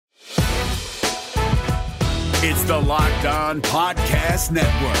It's the Locked On Podcast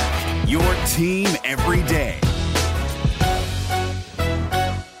Network, your team every day.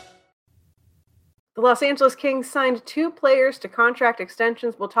 The Los Angeles Kings signed 2 players to contract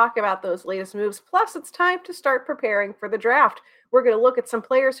extensions. We'll talk about those latest moves. Plus, it's time to start preparing for the draft. We're going to look at some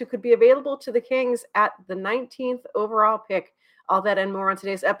players who could be available to the Kings at the 19th overall pick. All that and more on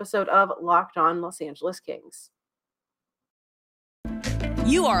today's episode of Locked On Los Angeles Kings.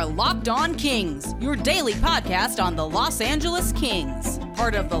 You are Locked On Kings, your daily podcast on the Los Angeles Kings.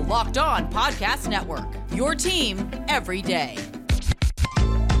 Part of the Locked On Podcast Network, your team every day.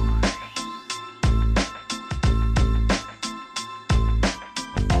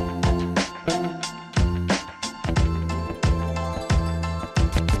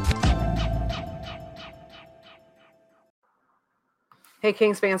 Hey,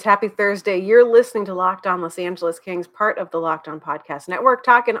 Kings fans, happy Thursday. You're listening to Locked On Los Angeles Kings, part of the Locked On Podcast Network,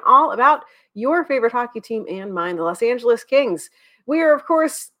 talking all about your favorite hockey team and mine, the Los Angeles Kings. We are, of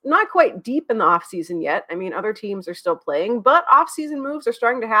course, not quite deep in the offseason yet. I mean, other teams are still playing, but offseason moves are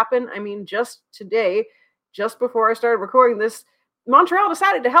starting to happen. I mean, just today, just before I started recording this, Montreal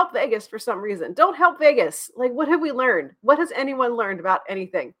decided to help Vegas for some reason. Don't help Vegas. Like, what have we learned? What has anyone learned about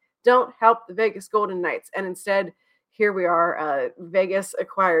anything? Don't help the Vegas Golden Knights. And instead, here we are. Vegas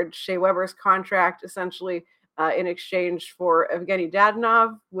acquired Shea Weber's contract essentially in exchange for Evgeny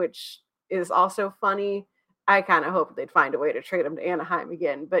Dadonov, which is also funny. I kind of hope they'd find a way to trade him to Anaheim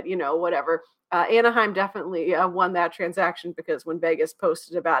again, but whatever. Anaheim definitely won that transaction because when Vegas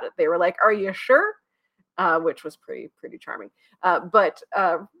posted about it, they were like, "Are you sure?" Which was pretty charming.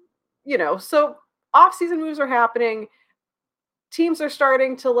 So off-season moves are happening. Teams are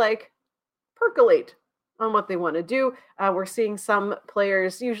starting to percolate on what they want to do. We're seeing some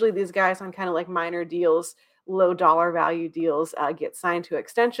players, usually these guys on kind of like minor deals, low dollar value deals, get signed to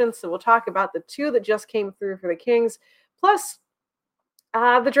extensions. So we'll talk about the 2 that just came through for the Kings. Plus,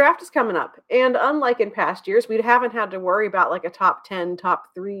 the draft is coming up. And unlike in past years, we haven't had to worry about like a top 10, top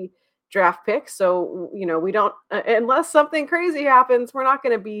 3 draft pick. So, we don't, unless something crazy happens, we're not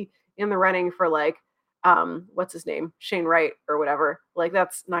going to be in the running for what's his name? Shane Wright or whatever.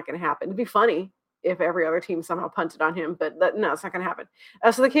 That's not going to happen. It'd be funny if every other team somehow punted on him, but no, it's not going to happen.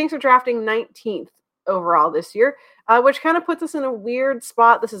 So the Kings are drafting 19th overall this year, which kind of puts us in a weird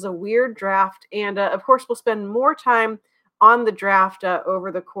spot. This is a weird draft. And of course, we'll spend more time on the draft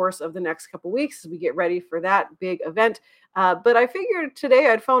over the course of the next couple weeks as we get ready for that big event. But I figured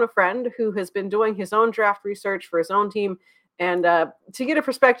today I'd phone a friend who has been doing his own draft research for his own team and to get a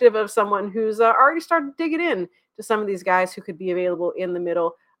perspective of someone who's already started digging in to some of these guys who could be available in the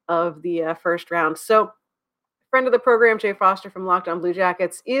middle of the first round. So friend of the program, Jay Foster from Locked On Blue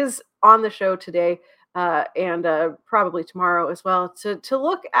Jackets, is on the show today and probably tomorrow as well to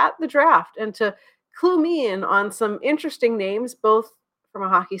look at the draft and to clue me in on some interesting names, both from a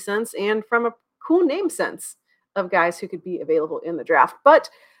hockey sense and from a cool name sense of guys who could be available in the draft. But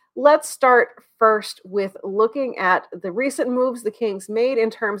let's start first with looking at the recent moves the Kings made in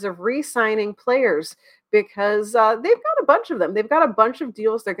terms of re-signing players, because they've got a bunch of them. They've got a bunch of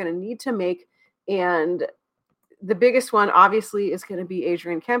deals they're going to need to make. And the biggest one, obviously, is going to be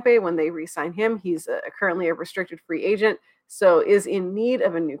Adrian Kempe when they re-sign him. He's currently a restricted free agent, so is in need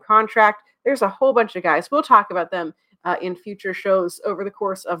of a new contract. There's a whole bunch of guys. We'll talk about them in future shows over the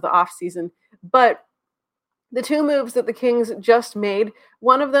course of the offseason. But the 2 moves that the Kings just made,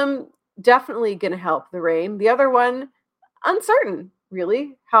 one of them definitely going to help the Reign. The other one, uncertain,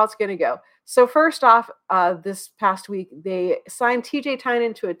 really, how it's going to go. So first off, this past week, they signed TJ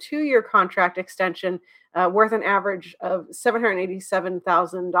Tynan to a 2-year contract extension worth an average of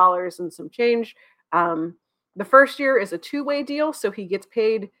 $787,000 and some change. The first year is a 2-way deal, so he gets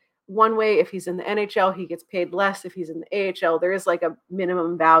paid one way. If he's in the NHL, he gets paid less. If he's in the AHL, there is a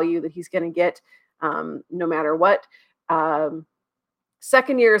minimum value that he's going to get no matter what.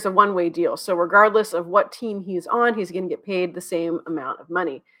 Second year is a 1-way deal. So regardless of what team he's on, he's going to get paid the same amount of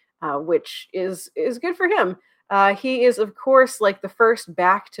money, which is good for him. He is, of course, the first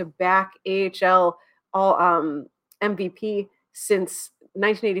back-to-back AHL all MVP since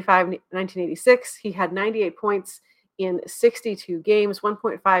 1985-1986. He had 98 points in 62 games,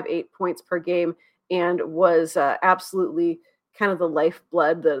 1.58 points per game, and was absolutely kind of the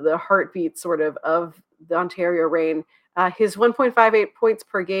lifeblood, the heartbeat sort of the Ontario Reign. His 1.58 points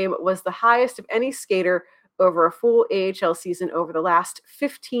per game was the highest of any skater over a full AHL season over the last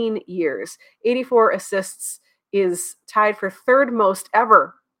 15 years. 84 assists is tied for third most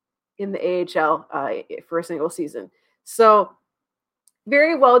ever in the AHL for a single season. So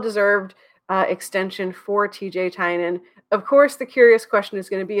very well-deserved extension for TJ Tynan. Of course, the curious question is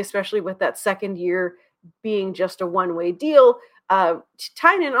going to be, especially with that second year being just a one-way deal.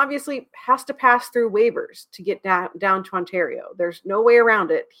 Tynan obviously has to pass through waivers to get down to Ontario. There's no way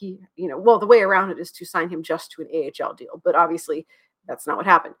around it. The way around it is to sign him just to an AHL deal, but obviously that's not what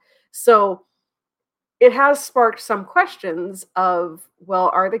happened. So it has sparked some questions of, well,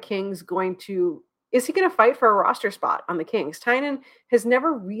 are the Kings is he going to fight for a roster spot on the Kings? Tynan has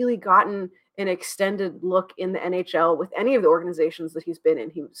never really gotten an extended look in the NHL with any of the organizations that he's been in.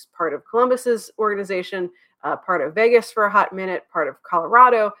 He was part of Columbus's organization, part of Vegas for a hot minute, part of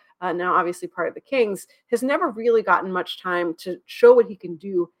Colorado, now obviously part of the Kings, has never really gotten much time to show what he can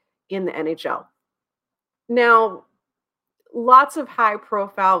do in the NHL. Now, lots of high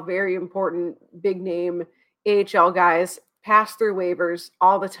profile, very important, big name AHL guys pass through waivers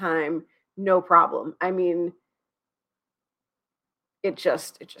all the time. No problem. I mean, it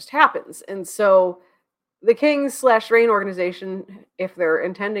just happens. And so the Kings/Reign organization, if they're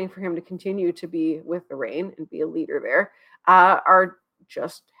intending for him to continue to be with the Reign and be a leader there, are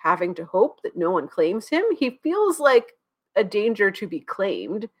just having to hope that no one claims him. He feels like a danger to be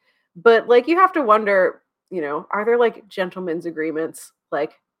claimed, but like you have to wonder, are there like gentlemen's agreements,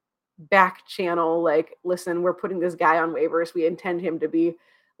 like back channel, like, listen, we're putting this guy on waivers. We intend him to be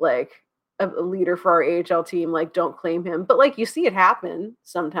like a leader for our AHL team. Like, don't claim him. But like, you see it happen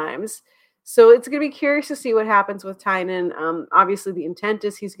sometimes. So it's going to be curious to see what happens with Tynan. Obviously, the intent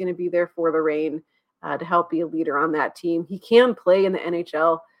is he's going to be there for the Reign to help be a leader on that team. He can play in the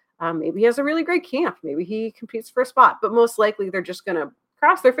NHL. Maybe he has a really great camp. Maybe he competes for a spot. But most likely, they're just going to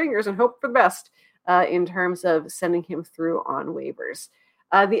cross their fingers and hope for the best in terms of sending him through on waivers.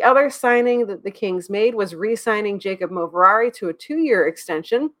 The other signing that the Kings made was re-signing Jacob Moverare to a 2-year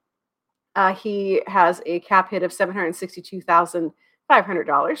extension. He has a cap hit of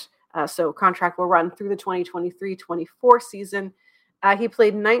 $762,500. So contract will run through the 2023-24 season. He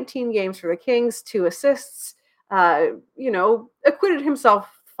played 19 games for the Kings, 2 assists, acquitted himself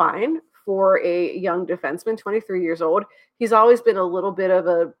fine for a young defenseman, 23 years old. He's always been a little bit of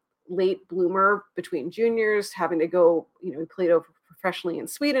a late bloomer between juniors, having to go, he played over professionally in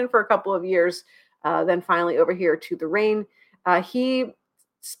Sweden for a couple of years, then finally over here to the Reign. He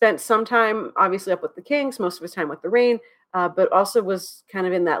spent some time obviously up with the Kings, most of his time with the Reign, but also was kind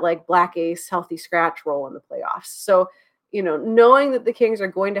of in that like black ace, healthy scratch role in the playoffs. So, knowing that the Kings are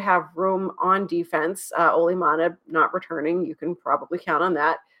going to have room on defense, Ole Mana not returning, you can probably count on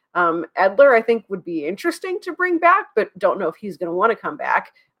that. Edler, I think, would be interesting to bring back, but don't know if he's going to want to come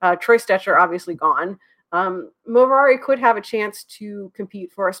back. Troy Stecher, obviously gone. Moverare could have a chance to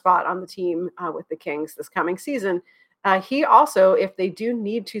compete for a spot on the team with the Kings this coming season. He also, if they do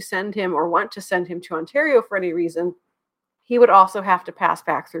need to send him or want to send him to Ontario for any reason, he would also have to pass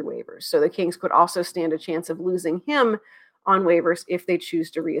back through waivers. So the Kings could also stand a chance of losing him on waivers if they choose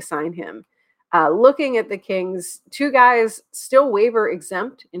to reassign him. Looking at the Kings, 2 guys still waiver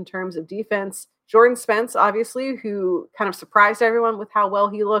exempt in terms of defense. Jordan Spence, obviously, who kind of surprised everyone with how well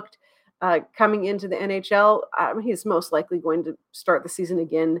he looked coming into the NHL. He's most likely going to start the season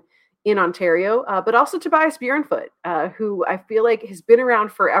again in Ontario, but also Tobias Bjornfoot, who I feel like has been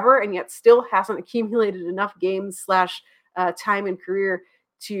around forever and yet still hasn't accumulated enough games / time in career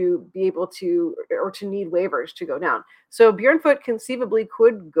to be able to, or to need waivers to go down. So Bjornfoot conceivably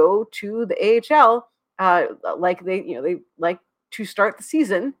could go to the AHL, like they like to start the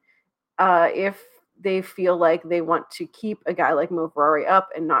season, if they feel like they want to keep a guy like Moverare up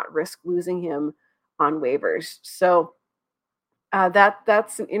and not risk losing him on waivers. So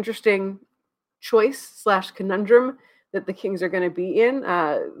that's an interesting choice / conundrum that the Kings are going to be in.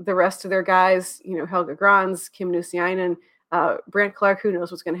 The rest of their guys, Helge Grans, Kim Nusiainen, Brant Clark, who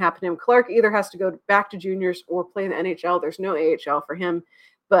knows what's going to happen to him. Clark either has to go back to juniors or play in the NHL. There's no AHL for him.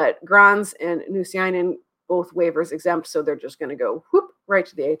 But Grans and Nusiainen, both waivers exempt, so they're just going to go right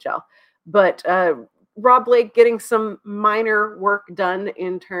to the AHL. But Rob Blake getting some minor work done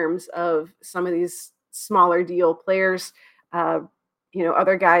in terms of some of these smaller deal players.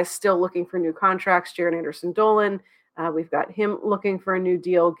 Other guys still looking for new contracts. Jaron Anderson-Dolan, we've got him looking for a new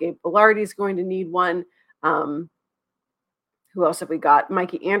deal. Gabe Velarde's going to need one. Who else have we got?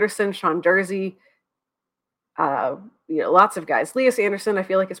 Mikey Anderson, Sean Dursey, lots of guys. Elias Anderson, I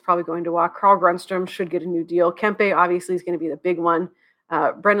feel like, is probably going to walk. Carl Grunstrom should get a new deal. Kempe, obviously, is going to be the big one.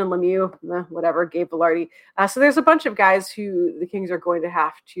 Brendan Lemieux, whatever, Gabe Velarde. So there's a bunch of guys who the Kings are going to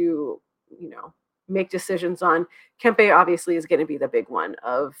have to, make decisions on. Kempe, obviously, is going to be the big one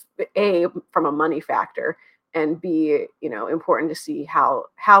of A, from a money factor, and B, important to see how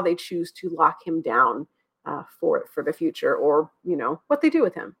they choose to lock him down for the future, or what they do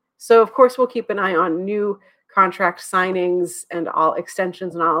with him. So of course we'll keep an eye on new contract signings and all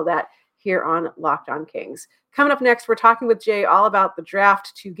extensions and all of that here on Locked On Kings. Coming up next, we're talking with Jay all about the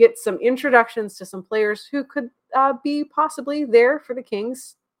draft to get some introductions to some players who could be possibly there for the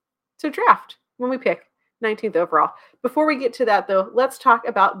Kings to draft when we pick 19th overall. Before we get to that, though, let's talk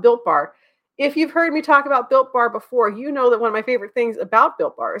about Built Bar. If you've heard me talk about Built Bar before, you know that one of my favorite things about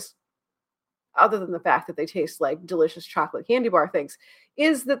Built Bars, other than the fact that they taste like delicious chocolate candy bar things,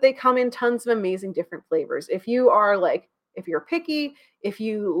 is that they come in tons of amazing different flavors. If you're picky, if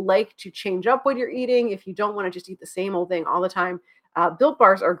you like to change up what you're eating, if you don't want to just eat the same old thing all the time, Built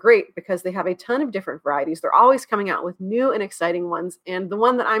Bars are great because they have a ton of different varieties. They're always coming out with new and exciting ones. And the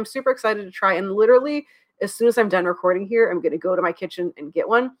one that I'm super excited to try, and literally as soon as I'm done recording here, I'm going to go to my kitchen and get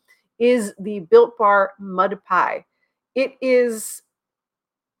one, is the Built Bar Mud Pie. It is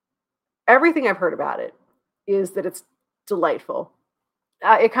everything I've heard about it is that it's delightful.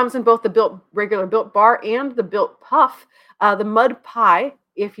 It comes in both the regular Built Bar and the Built Puff. The Mud Pie,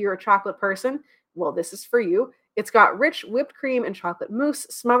 if you're a chocolate person, well, this is for you. It's got rich whipped cream and chocolate mousse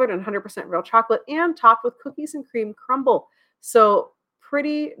smothered in 100% real chocolate and topped with cookies and cream crumble. So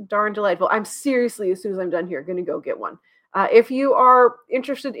pretty darn delightful. I'm seriously, as soon as I'm done here, going to go get one. If you are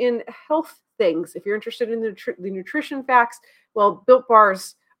interested in health things, if you're interested in the nutrition facts, well, Built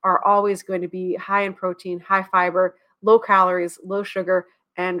Bars are always going to be high in protein, high fiber, low calories, low sugar,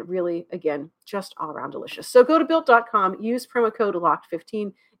 and really, again, just all around delicious. So go to Built.com, use promo code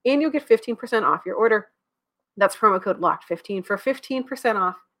LOCKED15, and you'll get 15% off your order. That's promo code LOCKED15 for 15%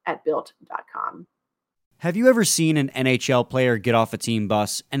 off at Built.com. Have you ever seen an NHL player get off a team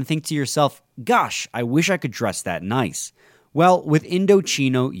bus and think to yourself, gosh, I wish I could dress that nice? Well, with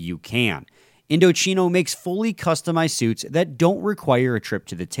Indochino, you can. Indochino makes fully customized suits that don't require a trip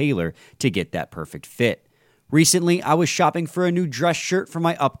to the tailor to get that perfect fit. Recently, I was shopping for a new dress shirt for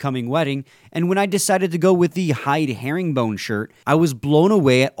my upcoming wedding, and when I decided to go with the Hyde herringbone shirt, I was blown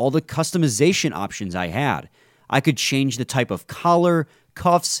away at all the customization options I had. I could change the type of collar,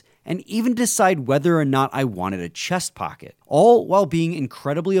 cuffs, and even decide whether or not I wanted a chest pocket, all while being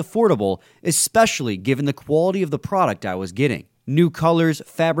incredibly affordable, especially given the quality of the product I was getting. New colors,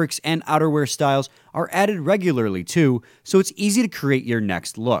 fabrics, and outerwear styles are added regularly too, so it's easy to create your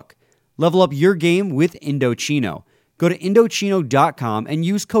next look. Level up your game with Indochino. Go to Indochino.com and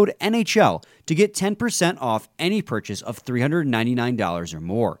use code NHL to get 10% off any purchase of $399 or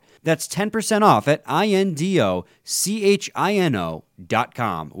more. That's 10% off at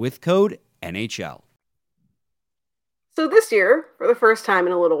Indochino.com with code NHL. So this year, for the first time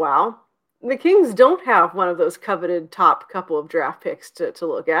in a little while, the Kings don't have one of those coveted top couple of draft picks to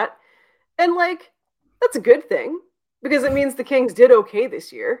look at. And, that's a good thing because it means the Kings did okay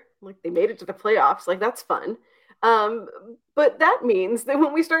this year. They made it to the playoffs. That's fun. But that means that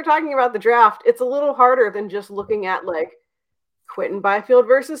when we start talking about the draft, it's a little harder than just looking at, Quentin Byfield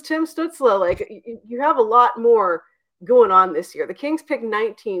versus Tim Stützle. You have a lot more going on this year. The Kings picked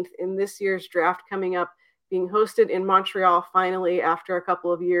 19th in this year's draft coming up, being hosted in Montreal finally after a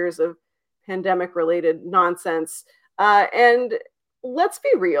couple of years of pandemic-related nonsense. And let's be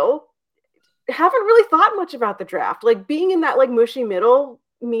real, haven't really thought much about the draft. Being in that mushy middle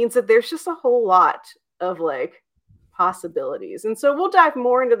means that there's just a whole lot of possibilities. And so we'll dive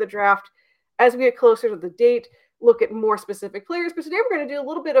more into the draft as we get closer to the date, look at more specific players. But today we're going to do a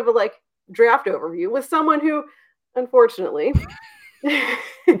little bit of a draft overview with someone who, unfortunately,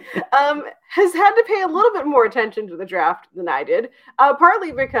 has had to pay a little bit more attention to the draft than I did,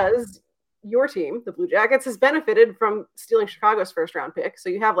 partly because your team, the Blue Jackets, has benefited from stealing Chicago's first round pick. So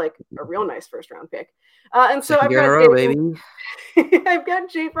you have a real nice first round pick. And so I've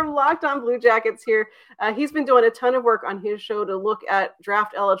got Jay from Locked On Blue Jackets here. He's been doing a ton of work on his show to look at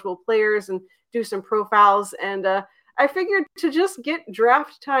draft eligible players and do some profiles. And I figured to just get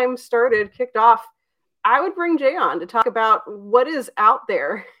draft time kicked off, I would bring Jay on to talk about what is out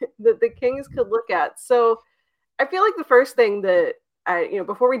there that the Kings could look at. So I feel like the first thing that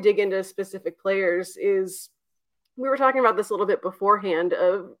before we dig into specific players is, we were talking about this a little bit beforehand,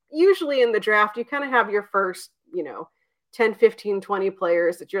 of usually in the draft, you kind of have your first, 10, 15, 20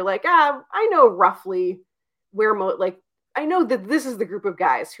 players that you're I know roughly where, I know that this is the group of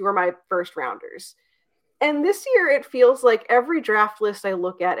guys who are my first rounders. And this year it feels like every draft list I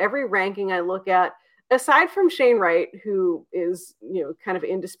look at, every ranking I look at, aside from Shane Wright, who is, kind of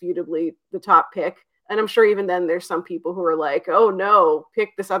indisputably the top pick, and I'm sure even then there's some people who are oh no,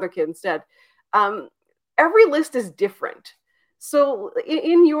 pick this other kid instead. Every list is different. So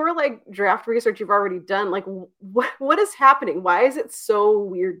in your draft research you've already done, what is happening? Why is it so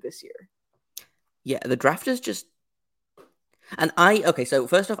weird this year? Yeah, the draft is just, and so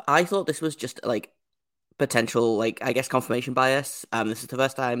first off, I thought this was just potential, like, I guess, confirmation bias. This is the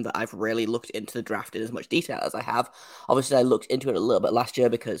first time that I've really looked into the draft in as much detail as I have. Obviously, I looked into it a little bit last year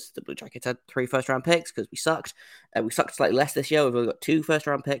because the Blue Jackets had 3 first-round picks because we sucked. We sucked slightly less this year. We've only got 2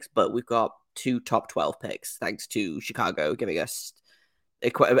 first-round picks, but we've got 2 top 12 picks, thanks to Chicago giving us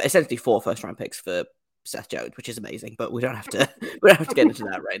essentially 4 first-round picks for Seth Jones, which is amazing, but we don't have to get into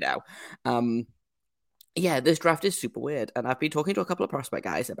that right now. Yeah, this draft is super weird, and I've been talking to a couple of prospect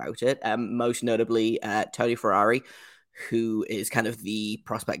guys about it, most notably Tony Ferrari, who is kind of the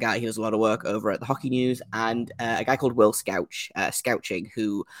prospect guy. He does a lot of work over at the Hockey News, and a guy called Will Scouching,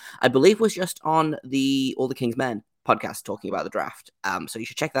 who I believe was just on the All the King's Men podcast talking about the draft. So you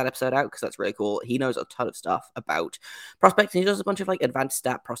should check that episode out because that's really cool. He knows a ton of stuff about prospects, and he does a bunch of like advanced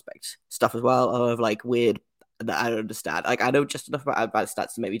stat prospect stuff as well, of like weird that I don't understand. Like, I know just enough about advanced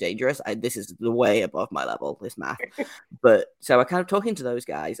stats to make me dangerous. This is the way above my level, this math. But so I kind of talking to those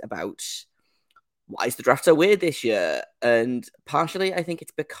guys about why is the draft so weird this year? And partially, I think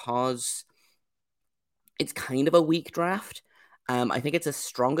it's because it's kind of a weak draft. I think it's a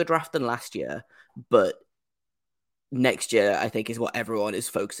stronger draft than last year, but next year, I think, is what everyone is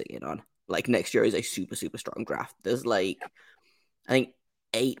focusing in on. Like, next year is a super, super strong draft. There's like, I think,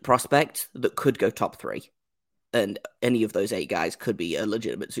 8 prospects that could go top 3. And any of those 8 guys could be a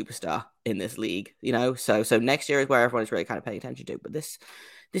legitimate superstar in this league, you know? So next year is where everyone's really kind of paying attention to. But this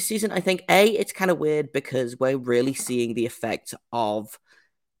season, I think, it's kind of weird because we're really seeing the effect of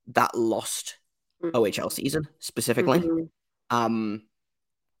that lost OHL season, specifically. Mm-hmm.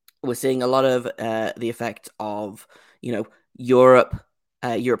 We're seeing a lot of the effect of, you know,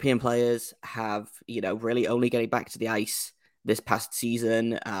 European players have, you know, really only getting back to the ice this past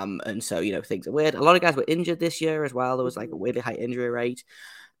season, and so, you know, things are weird. A lot of guys were injured this year as well. There was like a weirdly high injury rate.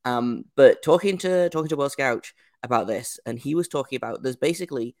 But talking to Will Scouch about this, and he was talking about there's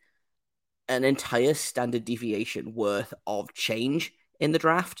basically an entire standard deviation worth of change in the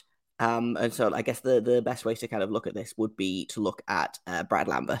draft. And so I guess the best way to kind of look at this would be to look at Brad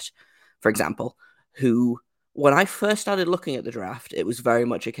Lambert, for example, who, when I first started looking at the draft, it was very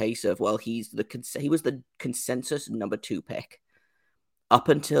much a case of, well, he was the consensus number 2 pick up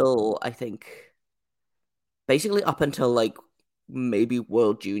until, I think, basically up until like maybe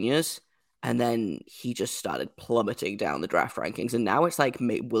World Juniors, and then he just started plummeting down the draft rankings, and now it's like,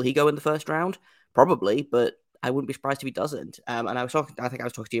 will he go in the first round? Probably, but I wouldn't be surprised if he doesn't. And I think I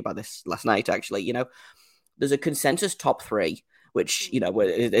was talking to you about this last night, actually. You know, there's a consensus top 3, which, you know,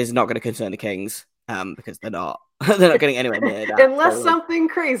 is not going to concern the Kings. Because they're not getting anywhere near that. Unless something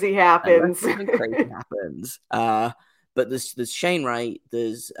crazy happens. But there's Shane Wright,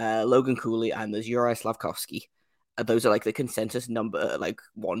 there's Logan Cooley, and there's Uri Slavkovsky. Those are like the consensus number, like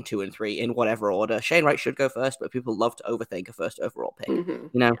 1, 2, and 3 in whatever order. Shane Wright should go first, but people love to overthink a first overall pick. Mm-hmm.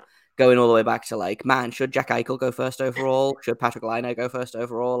 You know, going all the way back to like, man, should Jack Eichel go first overall? Should Patrick Laine go first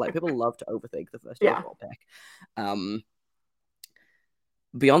overall? Like, people love to overthink the first overall pick.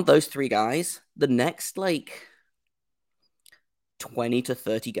 Beyond those 3 guys, the next like 20 to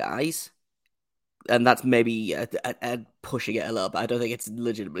 30 guys, and that's maybe pushing it a little bit. I don't think it's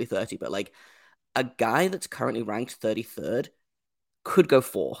legitimately 30, but like a guy that's currently ranked 33rd could go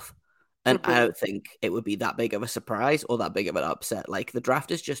 4th. And I don't think it would be that big of a surprise or that big of an upset. Like, the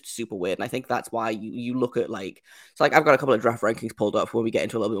draft is just super weird. And I think that's why you look at like, it's like I've got a couple of draft rankings pulled up when we get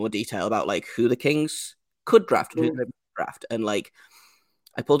into a little bit more detail about like who the Kings could draft and who they draft. And like,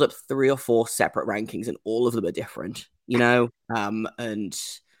 I pulled up 3 or 4 separate rankings, and all of them are different, you know? And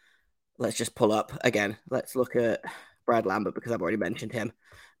let's just pull up again. Let's look at Brad Lambert because I've already mentioned him.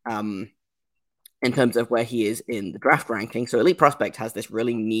 In terms of where he is in the draft ranking. So Elite Prospect has this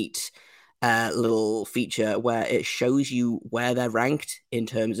really neat little feature where it shows you where they're ranked in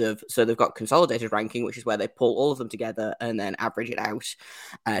terms of, so they've got consolidated ranking, which is where they pull all of them together and then average it out.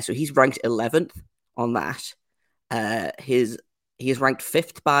 So he's ranked 11th on that. He is ranked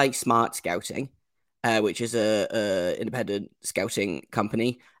 5th by Smart Scouting, which is a independent scouting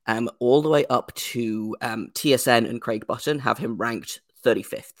company, all the way up to TSN and Craig Button have him ranked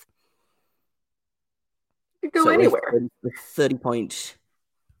 35th. You could go anywhere. A 30-point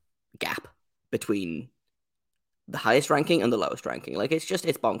gap between the highest ranking and the lowest ranking. Like, it's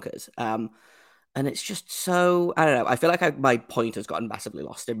bonkers. And it's just so, I don't know. I feel like my point has gotten massively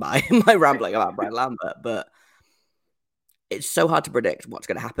lost in my rambling about Brad Lambert, but it's so hard to predict what's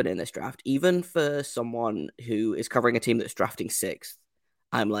going to happen in this draft. Even for someone who is covering a team that's drafting 6th,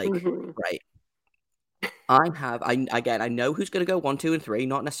 I'm like, right. I know who's going to go 1, 2, and 3,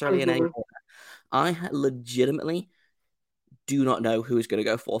 not necessarily in any order. I legitimately do not know who is going to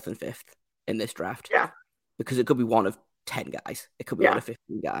go 4th and 5th in this draft. Yeah. Because it could be one of 10 guys. It could be one of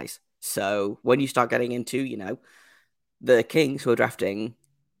 15 guys. So when you start getting into, the Kings who are drafting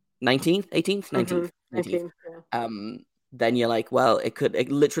 19th, 18th, 19th, 19th, yeah. then you're like, well,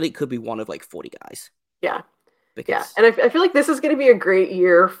 it literally could be one of like 40 guys. Yeah. Because... And I feel like this is going to be a great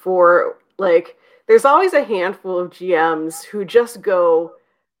year for, like, there's always a handful of GMs who just go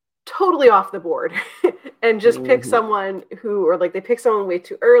totally off the board and just pick someone or like they pick someone way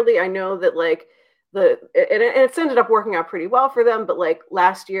too early. I know that like and it's ended up working out pretty well for them, but like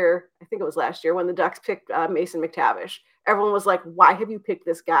last year, I think it was last year when the Ducks picked Mason McTavish, everyone was like, why have you picked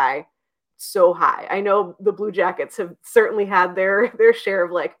this guy so high? I know the Blue Jackets have certainly had their share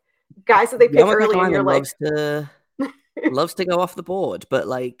of like guys that they pick early and you're like loves to go off the board, but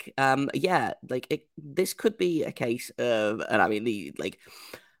like this could be a case of, and I mean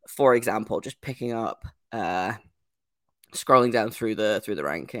for example, just picking up scrolling down through the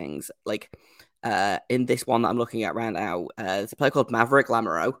rankings, like in this one that I'm looking at right now, there's a player called Maverick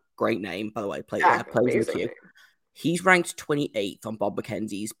Lamoureux, great name by the way, plays in the queue. He's ranked 28th on Bob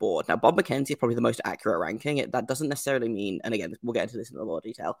McKenzie's board. Now, Bob McKenzie is probably the most accurate ranking. That doesn't necessarily mean, and again, we'll get into this in a lot more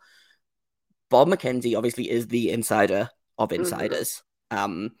detail, Bob McKenzie obviously is the insider of insiders.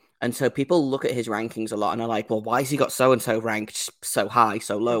 And so people look at his rankings a lot and are like, well, why has he got so-and-so ranked so high,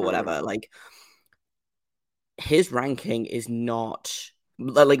 so low, whatever? Like, his ranking is not,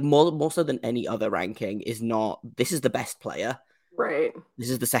 like, more so than any other ranking, is not, this is the best player. Right. This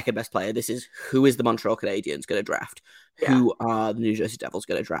is the second best player. This is who is the Montreal Canadiens going to draft? Who are the New Jersey Devils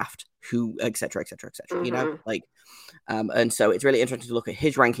going to draft? Who, et cetera, et cetera, et cetera. You know, like, and so it's really interesting to look at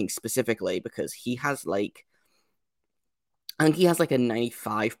his ranking specifically because he has like, I think he has like a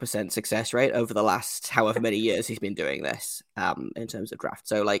 95% success rate over the last however many years he's been doing this in terms of draft.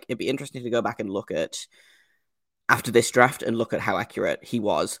 So like, it'd be interesting to go back and look at after this draft and look at how accurate he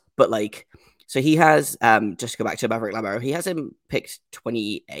was. But like, so he has, just to go back to Maverick Lamoureux, he has him picked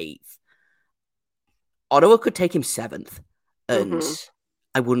 28th. Ottawa could take him 7th, and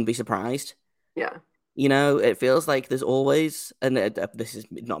I wouldn't be surprised. Yeah. You know, it feels like there's always, and this is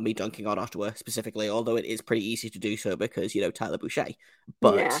not me dunking on Ottawa specifically, although it is pretty easy to do so because, you know, Tyler Boucher.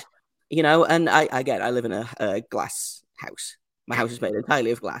 But, you know, and I live in a glass house. My house is made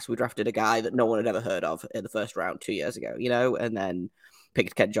entirely of glass. We drafted a guy that no one had ever heard of in the first round 2 years ago, you know, and then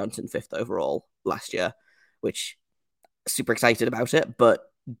picked Kent Johnson 5th overall last year, which super excited about it, but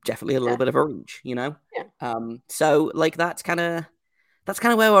definitely a little bit of a reach, you know? Yeah. So like that's kind of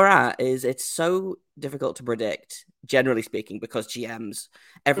where we're at. Is it's so difficult to predict, generally speaking, because GMs,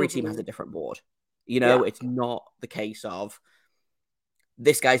 every team has a different board. You know, it's not the case of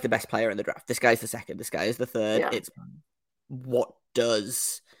this guy's the best player in the draft, this guy's the second, this guy is the third. Yeah. It's what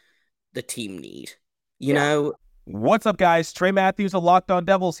does the team need? You know? What's up, guys? Trey Matthews of Locked On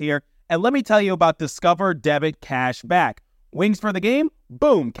Devils here, and let me tell you about Discover Debit Cash Back. Wings for the game?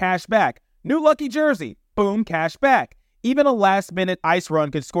 Boom, cash back. New lucky jersey? Boom, cash back. Even a last-minute ice run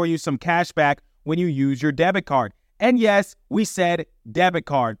could score you some cash back when you use your debit card. And yes, we said debit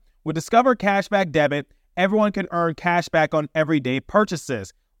card. With Discover Cashback Debit, everyone can earn cash back on everyday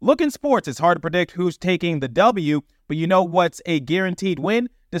purchases. Look, in sports, it's hard to predict who's taking the W, but you know what's a guaranteed win?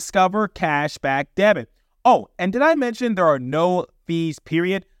 Discover Cashback Debit. Oh, and did I mention there are no fees,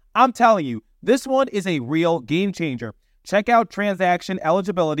 period? I'm telling you, this one is a real game changer. Check out transaction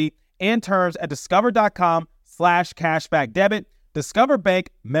eligibility and terms at discover.com/cashback debit. Discover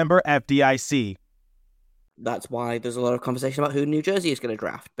Bank, member FDIC. That's why there's a lot of conversation about who New Jersey is going to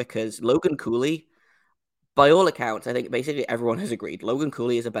draft, because Logan Cooley, by all accounts, I think basically everyone has agreed, Logan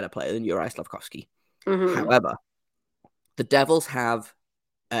Cooley is a better player than Juraj Slafkovsky. However, the Devils have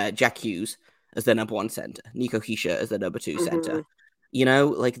Jack Hughes as their number one center, Nico Hischier as their number two center. You know,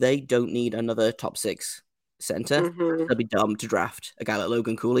 like, they don't need another top six center. It'd be dumb to draft a guy like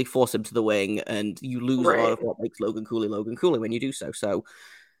Logan Cooley, force him to the wing, and you lose a lot of what makes Logan Cooley when you do so. So,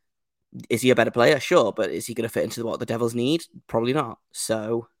 is he a better player? Sure, but is he going to fit into what the Devils need? Probably not.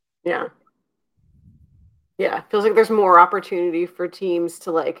 So, yeah, feels like there's more opportunity for teams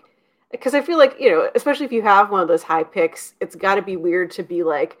to, like, because I feel like, you know, especially if you have one of those high picks, it's got to be weird to be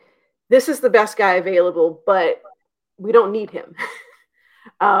like, this is the best guy available, but we don't need him.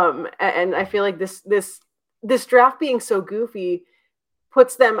 And I feel like this draft being so goofy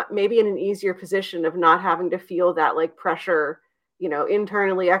puts them maybe in an easier position of not having to feel that, like, pressure, you know,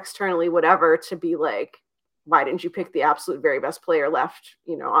 internally, externally, whatever, to be like, why didn't you pick the absolute very best player left,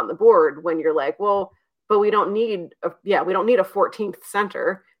 you know, on the board, when you're like, well, but we don't need a 14th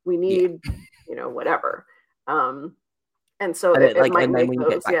center. We need, you know, whatever. And so it might and then make when you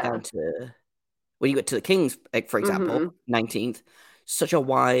get back down to, when you get to the Kings, like, for example, 19th, such a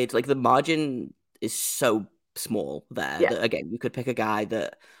wide, like, the margin is so small there that, again, you could pick a guy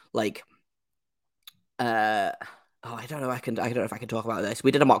that like, I don't know. I don't know if I can talk about this.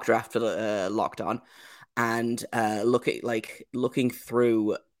 We did a mock draft for the Locked On, and looking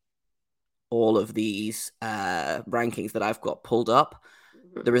through all of these rankings that I've got pulled up.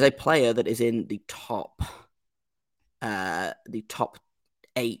 There is a player that is in the top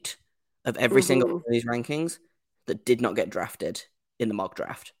 8 of every single one of these rankings that did not get drafted in the mock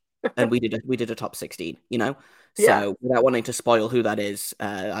draft, and we did a top 16. So without wanting to spoil who that is,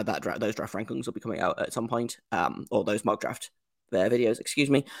 those draft rankings will be coming out at some point, or those mock draft videos, excuse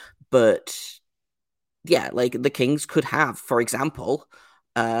me. But yeah, like the Kings could have, for example,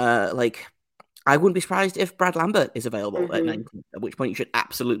 I wouldn't be surprised if Brad Lambert is available at 19, at which point you should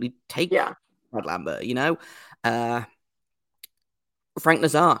absolutely take Brad Lambert, Frank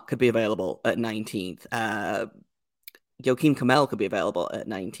Nazar could be available at 19th. Joakim Kamel could be available at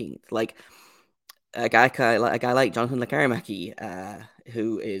 19th. Like a guy like Jonathan Lekkerimäki,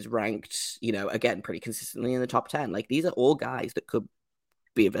 who is ranked, again, pretty consistently in the top 10. Like these are all guys that could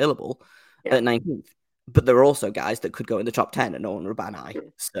be available at 19th. But there are also guys that could go in the top 10 and no one would bat an eye.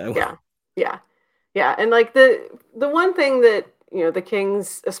 So yeah. And like the one thing that, the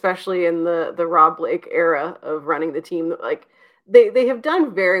Kings, especially in the Rob Blake era of running the team, like they have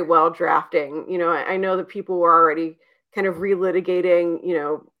done very well drafting. I know that people were already kind of relitigating,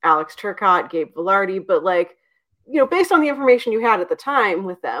 Alex Turcotte, Gabe Vilardi, but like, based on the information you had at the time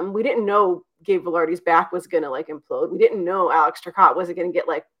with them, we didn't know Gabe Vilardi's back was going to like implode. We didn't know Alex Turcotte wasn't going to get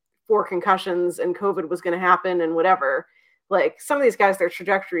like 4 concussions and COVID was going to happen and whatever. Like some of these guys, their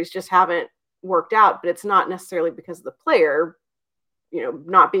trajectories just haven't worked out, but it's not necessarily because of the player,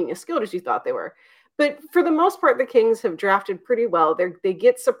 not being as skilled as you thought they were. But for the most part, the Kings have drafted pretty well. They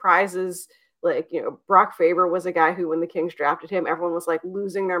get surprises. Like, Brock Faber was a guy who, when the Kings drafted him, everyone was like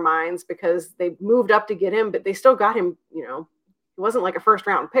losing their minds because they moved up to get him, but they still got him, he wasn't like a first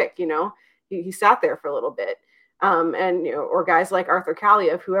round pick, he sat there for a little bit. Or guys like Arthur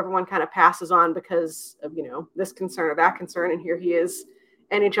Kaliev, who everyone kind of passes on because of, this concern or that concern. And here he is,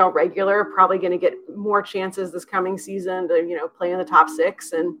 NHL regular, probably going to get more chances this coming season to, play in the top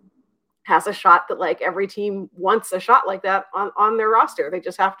 6 and has a shot that like every team wants a shot like that on their roster. They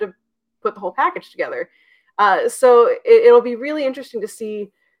just have to put the whole package together. So it'll be really interesting to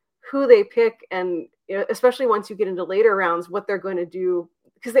see who they pick. And especially once you get into later rounds, what they're going to do,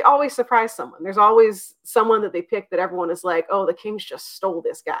 because they always surprise someone. There's always someone that they pick that everyone is like, oh, the Kings just stole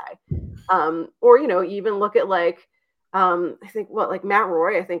this guy. Or, even look at like, I think Matt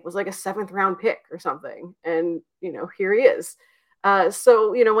Roy, I think was like a 7th round pick or something. And, here he is.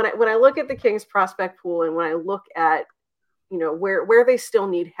 So, when I look at the Kings prospect pool and when I look at, where they still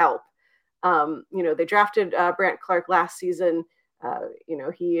need help, they drafted Brandt Clark last season.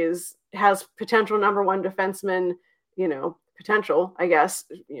 He has potential number 1 defenseman, potential, I guess,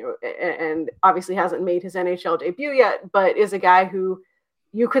 and obviously hasn't made his NHL debut yet, but is a guy who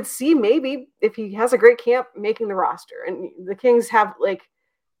you could see maybe if he has a great camp making the roster. And the Kings have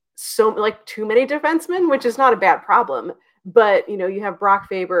too many defensemen, which is not a bad problem. But, you have Brock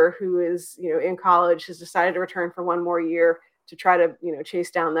Faber, who is, in college, has decided to return for 1 more year to try to,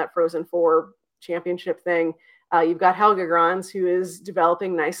 chase down that Frozen Four championship thing. You've got Helge Grans, who is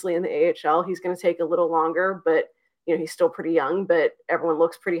developing nicely in the AHL. He's going to take a little longer, but, he's still pretty young, but everyone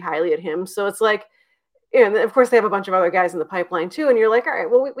looks pretty highly at him. So it's like, and of course they have a bunch of other guys in the pipeline too. And you're like, all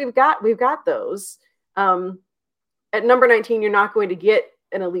right, well, we've got those. At number 19, you're not going to get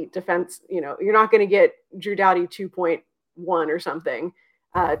an elite defense. You're not going to get Drew Doughty 2.1 or something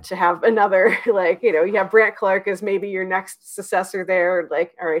to have another, you have Brandt Clark as maybe your next successor there.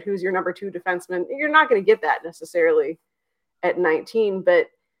 Like, all right, who's your number 2 defenseman? You're not going to get that necessarily at 19. But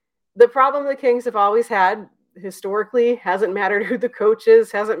the problem the Kings have always had historically hasn't mattered who the coach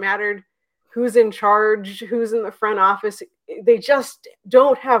is, hasn't mattered who's in charge, who's in the front office. They just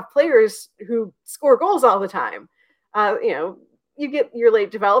don't have players who score goals all the time. You get your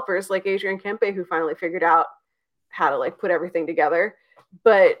late developers like Adrian Kempe, who finally figured out how to put everything together.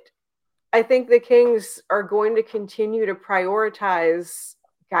 But I think the Kings are going to continue to prioritize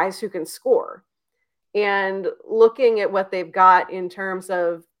guys who can score. And looking at what they've got in terms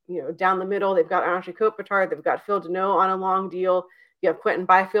of, down the middle, they've got Anze Kopitar, they've got Phil Deneau on a long deal. You have Quentin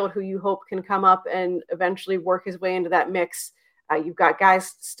Byfield, who you hope can come up and eventually work his way into that mix. You've got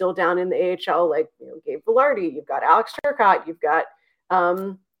guys still down in the AHL, like Gabe Vilardi. You've got Alex Turcotte. You've got,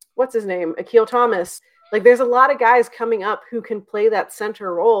 what's his name? Akil Thomas. There's a lot of guys coming up who can play that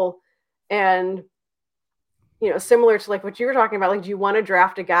center role. And, similar to what you were talking about, do you want to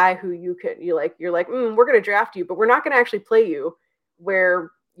draft a guy who you're like, we're going to draft you, but we're not going to actually play you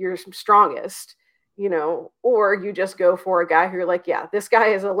where you're strongest. or you just go for a guy who you're like, yeah, this guy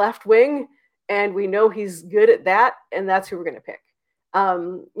is a left wing and we know he's good at that, and that's who we're going to pick.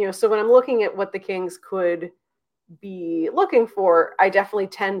 So when I'm looking at what the Kings could be looking for, I definitely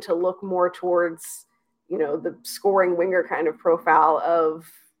tend to look more towards, the scoring winger kind of profile of,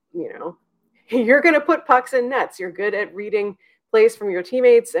 you're going to put pucks in nets. You're good at reading plays from your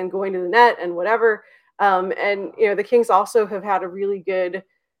teammates and going to the net and whatever. The Kings also have had a really good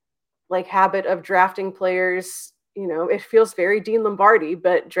habit of drafting players. It feels very Dean Lombardi,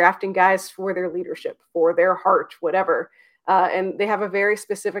 but drafting guys for their leadership, for their heart, whatever. And they have a very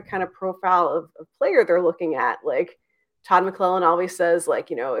specific kind of profile of player they're looking at. Like Todd McClellan always says,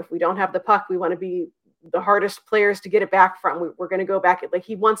 if we don't have the puck, we want to be the hardest players to get it back from. We're going to go back.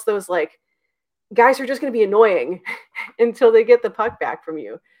 He wants those guys who are just going to be annoying until they get the puck back from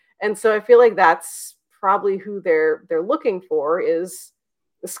you. And so I feel like that's probably who they're looking for, is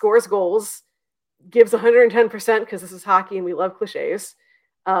the scores goals, gives 110% because this is hockey and we love cliches.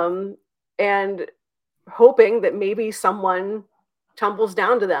 And hoping that maybe someone tumbles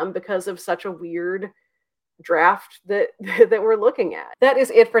down to them because of such a weird draft that we're looking at. That is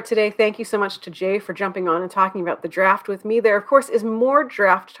it for today. Thank you so much to Jay for jumping on and talking about the draft with me. There, of course, is more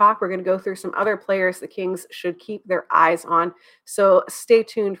draft talk. We're going to go through some other players the Kings should keep their eyes on. So stay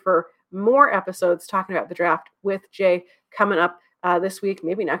tuned for more episodes talking about the draft with Jay coming up this week,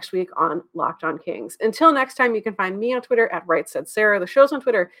 maybe next week on Locked On Kings. Until next time, you can find me on Twitter at RightSaidSarah. The show's on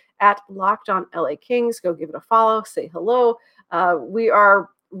Twitter at Locked On LA Kings. Go give it a follow, say hello. We are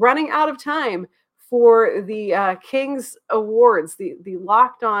running out of time for the Kings Awards, the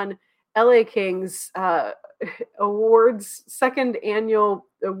Locked On LA Kings Awards, second annual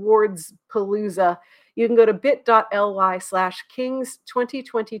awards palooza. You can go to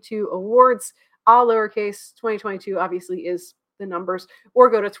bit.ly/Kings2022 awards, all lowercase. 2022 obviously is the numbers, or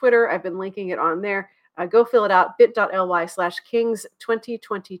go to Twitter. I've been linking it on there. Go fill it out,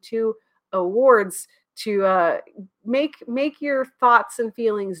 bit.ly/Kings2022 awards to make your thoughts and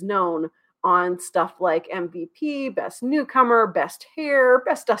feelings known on stuff like MVP, best newcomer, best hair,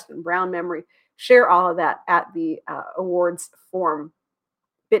 best Dustin Brown memory. Share all of that at the awards form,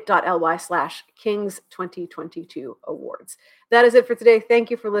 bit.ly/Kings2022 awards. That is it for today.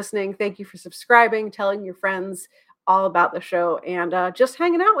 Thank you for listening. Thank you for subscribing, telling your friends all about the show, and just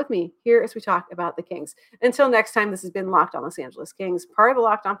hanging out with me here as we talk about the Kings. Until next time, this has been Locked On Los Angeles Kings, part of the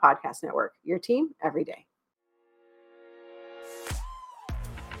Locked On Podcast Network, your team every day.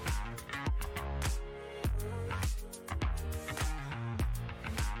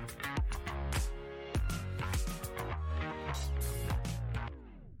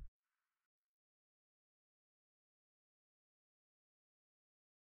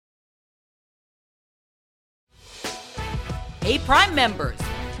 Hey, Prime members,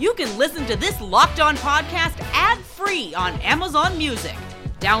 you can listen to this Locked On podcast ad-free on Amazon Music.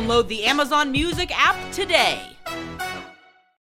 Download the Amazon Music app today.